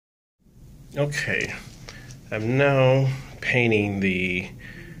Okay, I'm now painting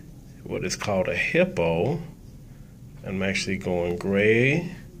what is called a hippo. I'm actually going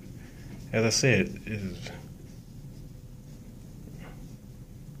gray. As I said, it's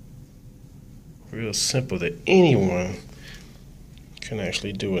real simple that anyone can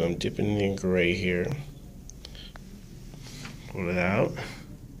actually do it. I'm dipping in gray here. Pull it out.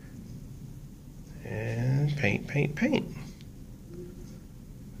 And paint, paint, paint.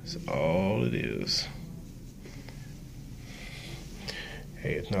 That's all it is.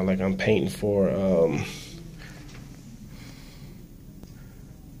 Hey, it's not like I'm painting for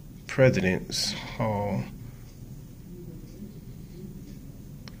President's Hall.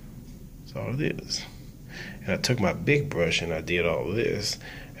 That's all it is. And I took my big brush and I did all this.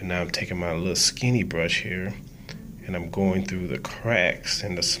 And now I'm taking my little skinny brush here and I'm going through the cracks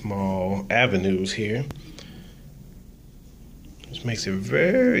and the small avenues here. Which makes it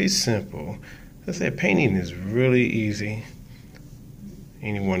very simple. As I said, painting is really easy.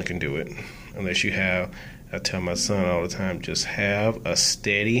 Anyone can do it. Unless you have, I tell my son all the time, just have a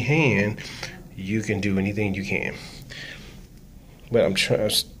steady hand. You can do anything you can. But I'm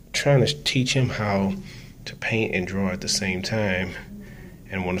trying to teach him how to paint and draw at the same time.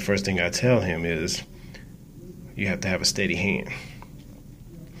 And one of the first things I tell him is, you have to have a steady hand.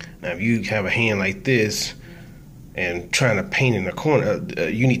 Now, if you have a hand like this and trying to paint in the corner,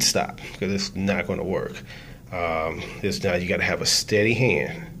 you need to stop because it's not going to work. It's now you got to have a steady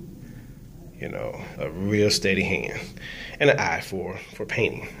hand, you know, a real steady hand, and an eye for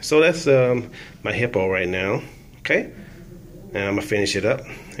painting. So that's my hippo right now. Okay, and I'm gonna finish it up,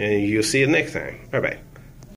 and you'll see it next time. Bye bye.